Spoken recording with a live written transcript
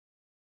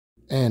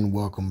And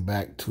welcome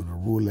back to the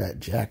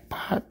Roulette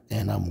Jackpot,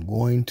 and I'm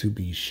going to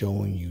be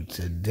showing you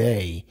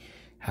today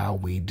how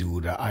we do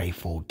the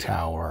Eiffel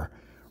Tower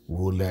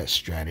roulette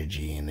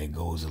strategy, and it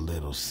goes a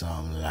little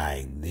something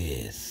like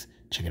this.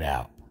 Check it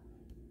out.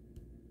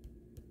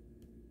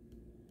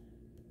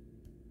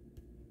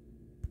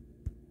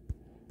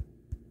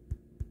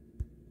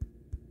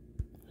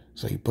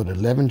 So you put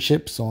 11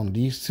 chips on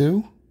these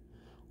two,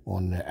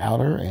 on the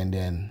outer, and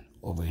then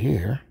over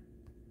here,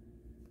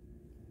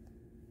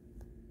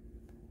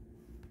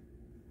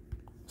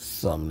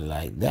 something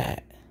like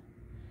that.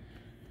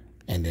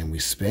 And then we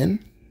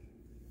spin.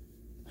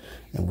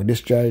 And with this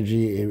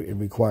strategy, it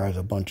requires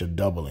a bunch of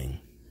doubling.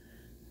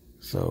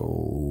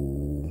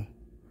 So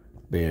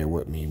bear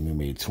with me. We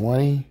made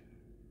 20.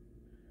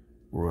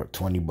 We're up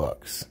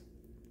 $20.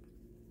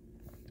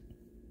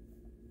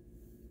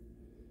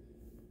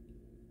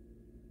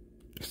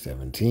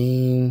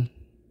 $17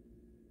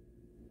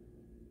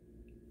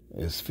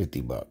 is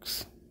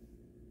 $50.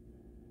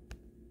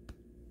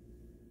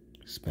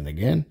 Spin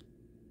again.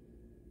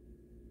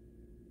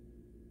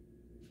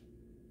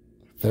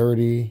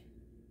 30,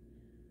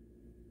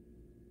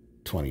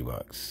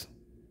 $20.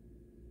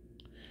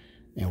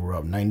 And we're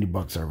up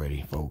 $90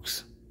 already,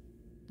 folks.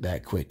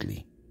 That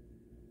quickly.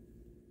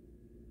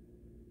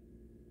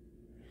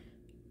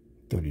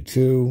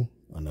 32,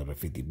 another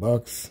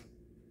 $50.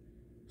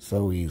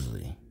 So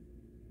easily.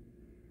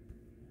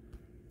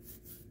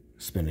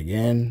 Spin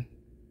again.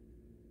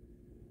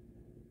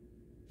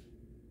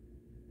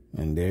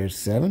 And there's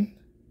 7.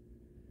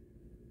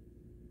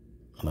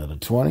 Another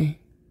 20.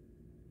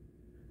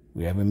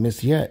 We haven't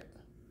missed yet.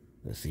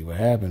 Let's see what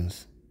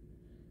happens.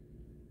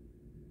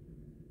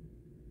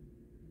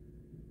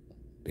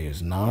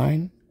 There's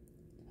 9.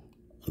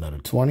 Another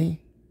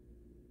 20.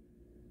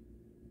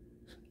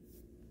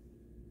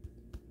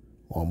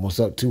 Almost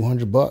up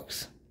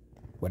 $200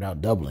 without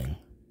doubling,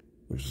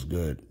 which is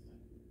good.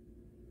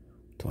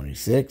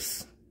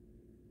 26.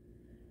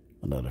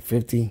 Another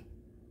 50.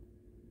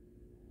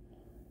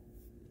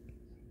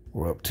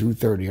 We're up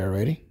 $230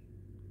 already.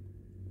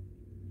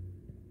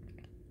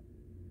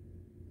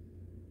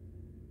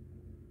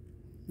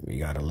 We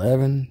got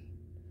 11,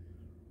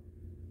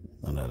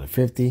 another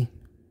 50.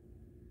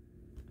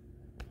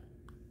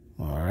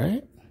 All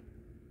right.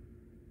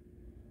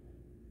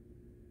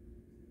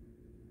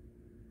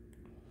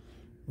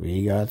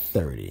 We got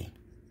 30.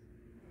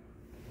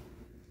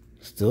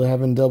 Still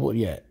haven't doubled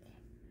yet.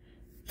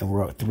 And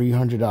we're up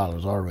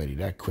 $300 already,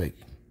 that quick.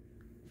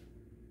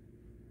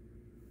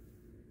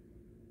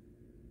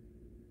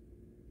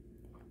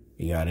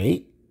 We got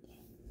 8.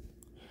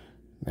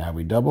 Now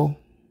we double.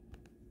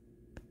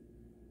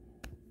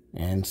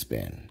 And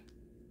spin.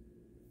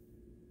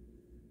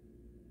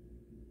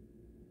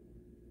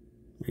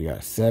 We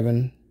got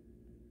 7.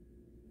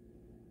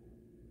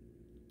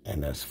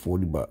 And that's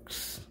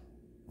 $40.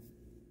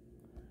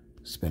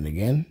 Spin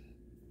again.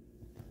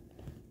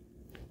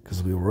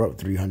 Because we were up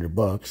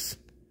 $300.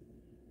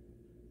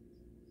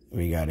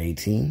 We got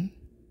 18.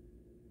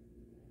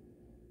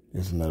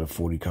 There's another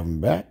 40 coming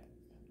back.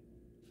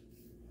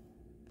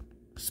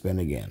 Spin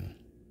again.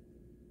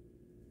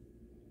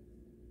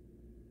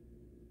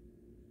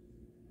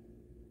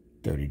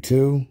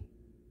 32.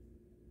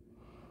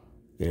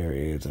 There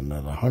is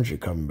another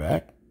 100 coming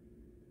back.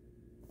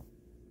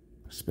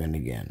 Spin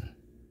again.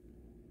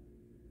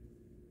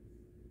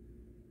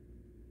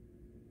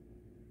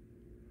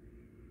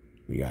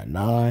 We got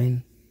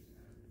 9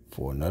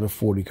 for another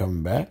 40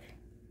 coming back.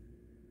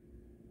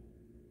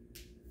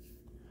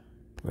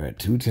 We're at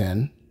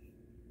 210.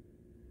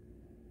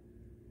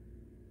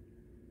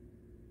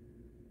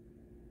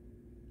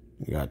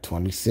 We got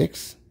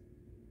 26.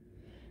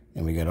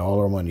 And we get all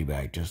our money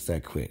back just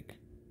that quick.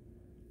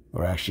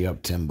 We're actually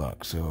up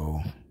 $10.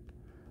 So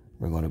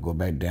we're going to go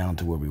back down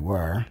to where we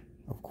were,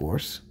 of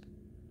course.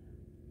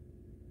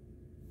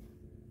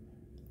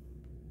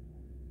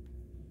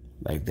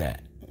 Like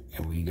that.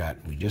 And we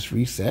just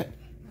reset.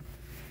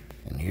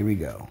 And here we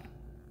go.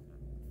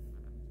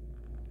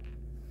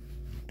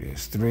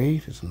 There's 3.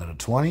 There's another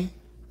 20.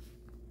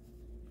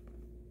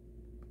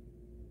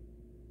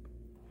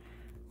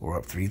 We're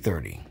up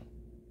 $330.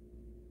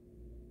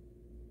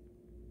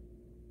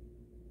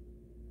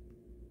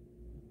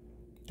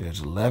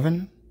 There's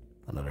 11,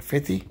 another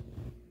 50.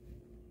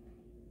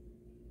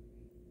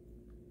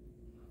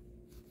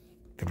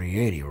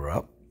 380, we're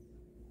up.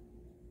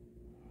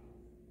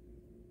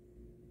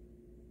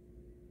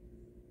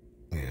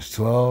 There's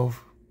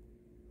 12.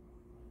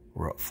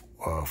 We're up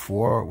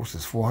 4. What's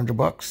this,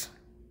 $400?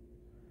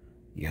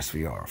 Yes,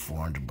 we are,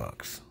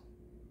 $400.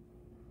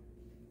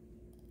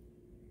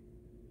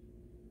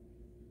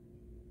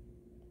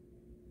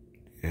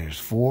 There's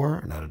 4,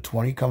 another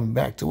 20 coming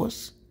back to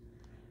us.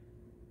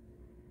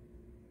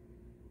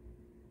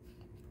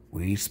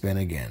 We spin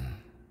again.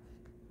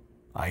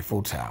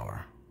 Eiffel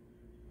Tower.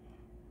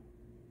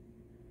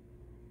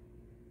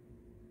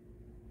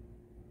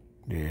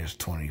 There's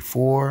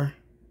 24.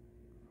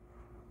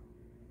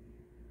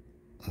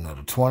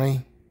 Another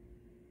 20.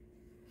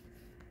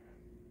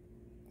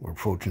 We're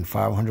approaching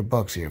 500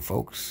 bucks here,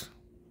 folks.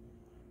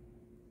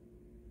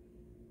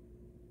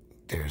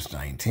 There's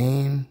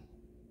 19.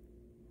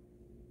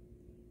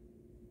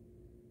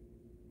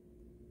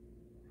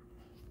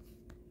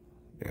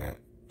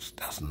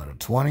 That's another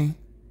 20.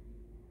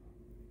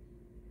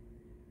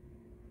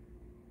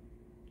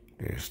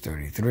 There's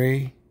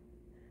 33.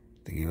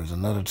 They give us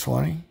another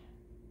 20.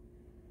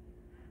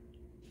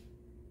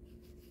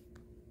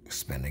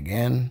 Spin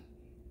again.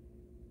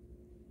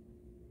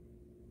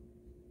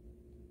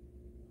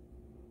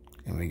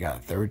 And we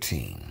got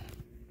 13.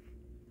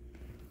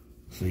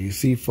 So you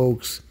see,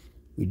 folks,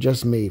 we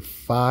just made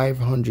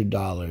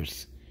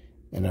 $500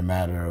 in a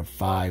matter of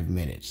 5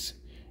 minutes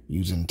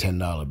using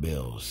 $10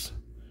 bills.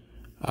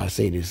 I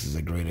say this is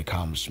a great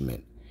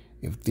accomplishment.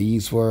 If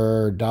these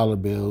were dollar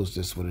bills,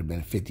 this would have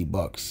been 50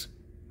 bucks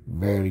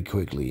very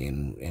quickly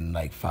in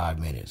like 5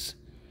 minutes.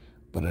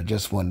 But I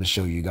just wanted to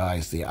show you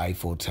guys the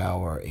Eiffel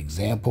Tower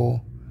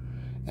example.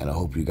 And I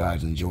hope you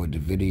guys enjoyed the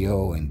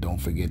video. And don't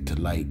forget to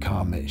like,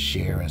 comment,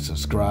 share, and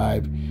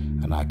subscribe.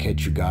 And I'll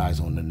catch you guys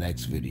on the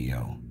next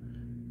video.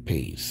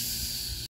 Peace.